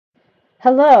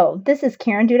Hello, this is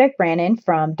Karen Dudek-Brannan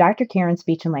from Dr. Karen's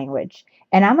Speech and Language,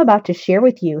 and I'm about to share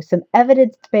with you some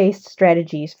evidence-based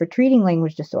strategies for treating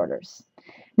language disorders.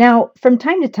 Now, from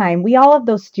time to time, we all have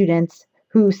those students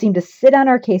who seem to sit on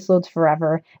our caseloads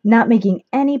forever, not making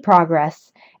any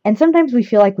progress, and sometimes we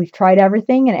feel like we've tried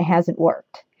everything and it hasn't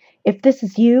worked. If this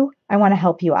is you, I want to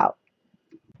help you out.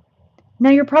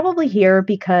 Now, you're probably here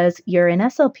because you're an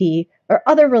SLP or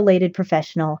other related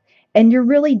professional, and you're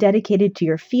really dedicated to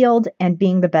your field and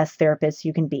being the best therapist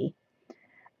you can be.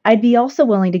 I'd be also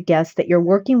willing to guess that you're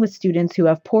working with students who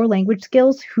have poor language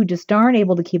skills who just aren't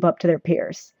able to keep up to their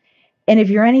peers. And if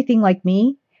you're anything like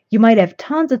me, you might have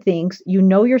tons of things you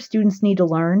know your students need to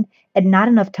learn and not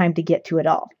enough time to get to it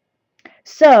all.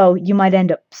 So you might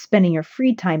end up spending your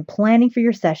free time planning for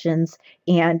your sessions,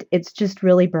 and it's just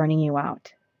really burning you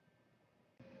out.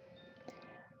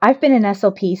 I've been an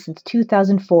SLP since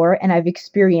 2004, and I've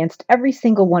experienced every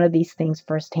single one of these things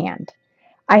firsthand.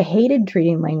 I hated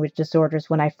treating language disorders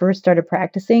when I first started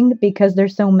practicing because they're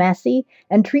so messy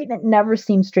and treatment never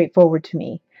seemed straightforward to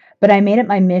me. But I made it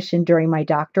my mission during my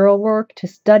doctoral work to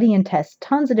study and test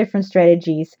tons of different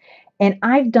strategies, and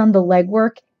I've done the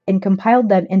legwork and compiled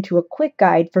them into a quick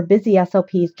guide for busy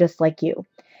SLPs just like you.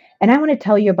 And I want to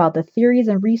tell you about the theories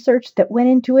and research that went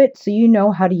into it so you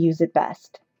know how to use it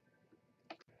best.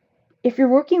 If you're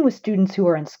working with students who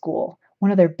are in school,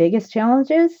 one of their biggest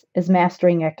challenges is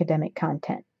mastering academic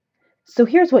content. So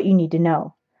here's what you need to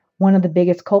know. One of the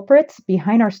biggest culprits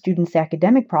behind our students'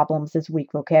 academic problems is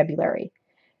weak vocabulary.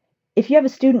 If you have a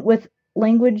student with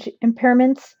language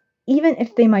impairments, even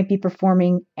if they might be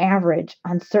performing average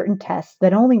on certain tests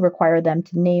that only require them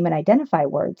to name and identify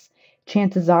words,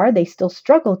 chances are they still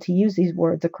struggle to use these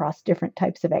words across different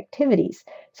types of activities,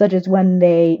 such as when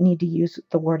they need to use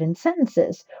the word in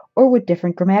sentences or with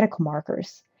different grammatical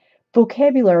markers.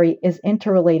 Vocabulary is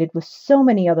interrelated with so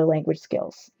many other language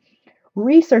skills.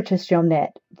 Research has shown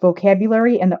that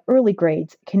vocabulary in the early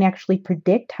grades can actually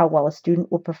predict how well a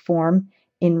student will perform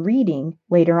in reading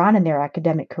later on in their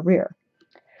academic career.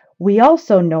 We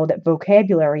also know that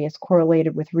vocabulary is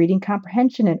correlated with reading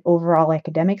comprehension and overall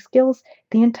academic skills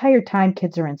the entire time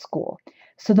kids are in school.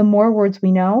 So the more words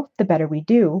we know, the better we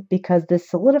do, because this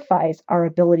solidifies our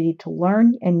ability to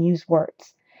learn and use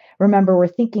words. Remember, we're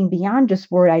thinking beyond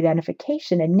just word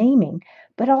identification and naming,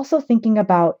 but also thinking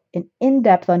about an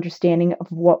in-depth understanding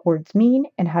of what words mean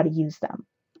and how to use them.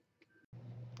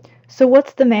 So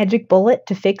what's the magic bullet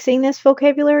to fixing this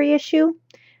vocabulary issue?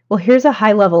 Well, here's a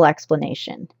high-level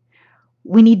explanation.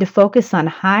 We need to focus on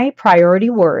high priority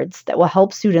words that will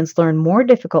help students learn more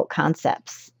difficult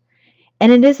concepts.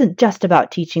 And it isn't just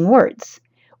about teaching words.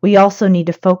 We also need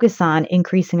to focus on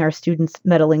increasing our students'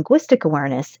 metalinguistic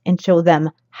awareness and show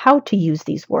them how to use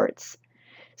these words.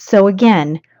 So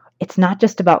again, it's not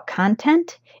just about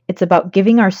content, it's about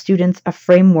giving our students a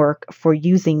framework for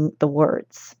using the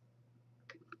words.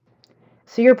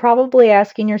 So you're probably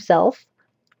asking yourself,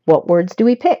 what words do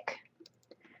we pick?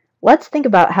 Let's think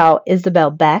about how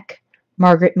Isabel Beck,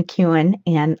 Margaret McEwen,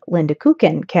 and Linda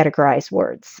Kukin categorize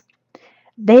words.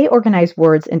 They organize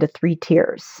words into 3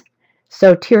 tiers.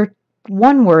 So tier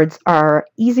 1 words are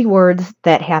easy words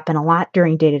that happen a lot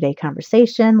during day-to-day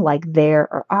conversation, like there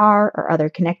or are or other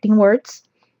connecting words.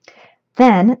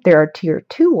 Then there are tier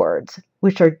 2 words,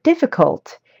 which are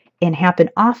difficult and happen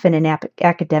often in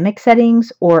academic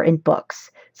settings or in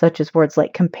books, such as words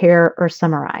like compare or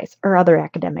summarize or other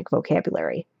academic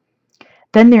vocabulary.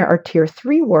 Then there are tier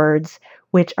 3 words,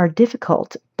 which are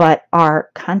difficult but are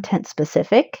content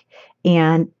specific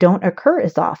and don't occur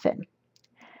as often.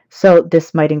 So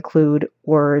this might include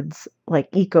words like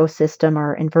ecosystem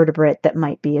or invertebrate that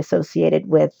might be associated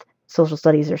with social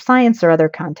studies or science or other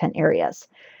content areas.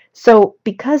 So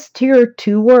because tier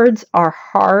 2 words are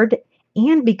hard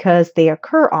and because they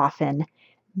occur often,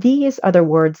 these are the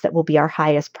words that will be our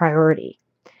highest priority.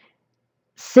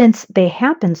 Since they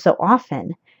happen so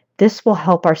often, this will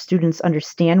help our students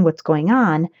understand what's going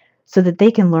on so that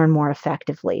they can learn more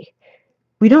effectively.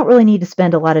 We don't really need to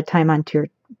spend a lot of time on tier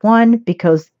 1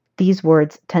 because these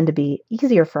words tend to be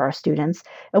easier for our students,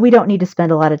 and we don't need to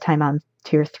spend a lot of time on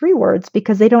tier 3 words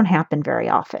because they don't happen very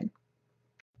often.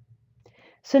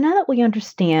 So now that we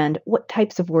understand what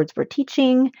types of words we're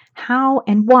teaching, how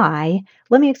and why,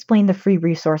 let me explain the free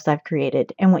resource I've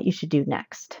created and what you should do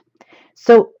next.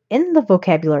 So in the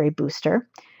Vocabulary Booster,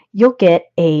 you'll get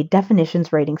a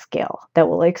definitions rating scale that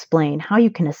will explain how you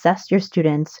can assess your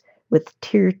students with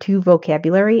tier 2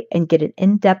 vocabulary and get an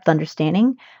in-depth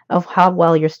understanding of how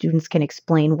well your students can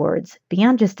explain words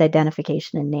beyond just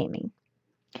identification and naming.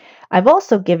 I've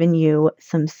also given you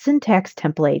some syntax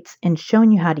templates and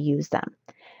shown you how to use them.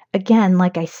 Again,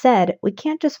 like I said, we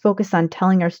can't just focus on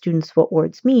telling our students what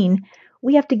words mean.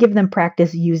 We have to give them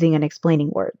practice using and explaining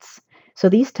words. So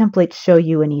these templates show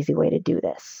you an easy way to do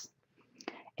this.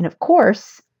 And of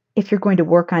course, if you're going to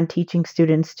work on teaching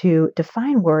students to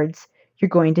define words, you're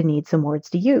going to need some words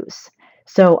to use.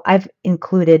 So I've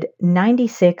included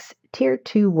 96 Tier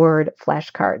 2 word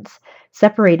flashcards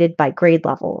separated by grade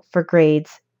level for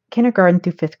grades kindergarten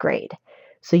through 5th grade.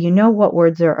 So you know what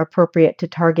words are appropriate to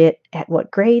target at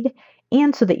what grade,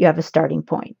 and so that you have a starting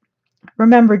point.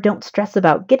 Remember, don't stress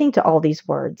about getting to all these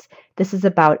words. This is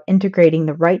about integrating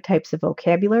the right types of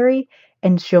vocabulary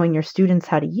and showing your students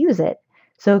how to use it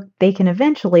so they can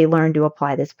eventually learn to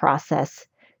apply this process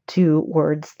to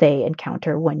words they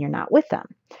encounter when you're not with them.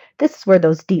 This is where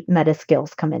those deep meta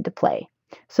skills come into play.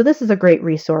 So this is a great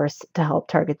resource to help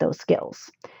target those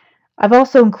skills. I've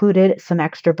also included some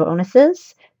extra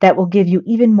bonuses that will give you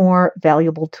even more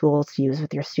valuable tools to use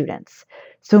with your students.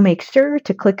 So make sure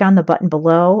to click on the button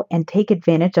below and take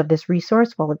advantage of this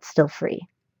resource while it's still free.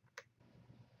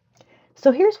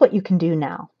 So here's what you can do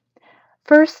now.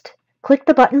 First, click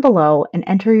the button below and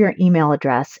enter your email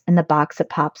address in the box that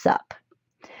pops up.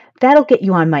 That'll get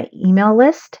you on my email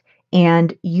list,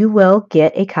 and you will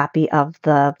get a copy of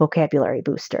the vocabulary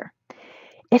booster.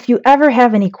 If you ever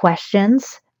have any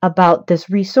questions about this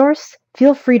resource,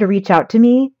 feel free to reach out to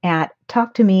me at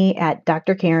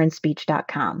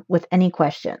talktome@drkarenspeech.com with any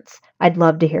questions. I'd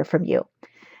love to hear from you.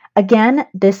 Again,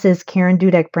 this is Karen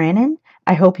Dudek-Brannan.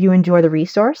 I hope you enjoy the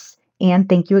resource, and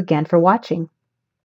thank you again for watching.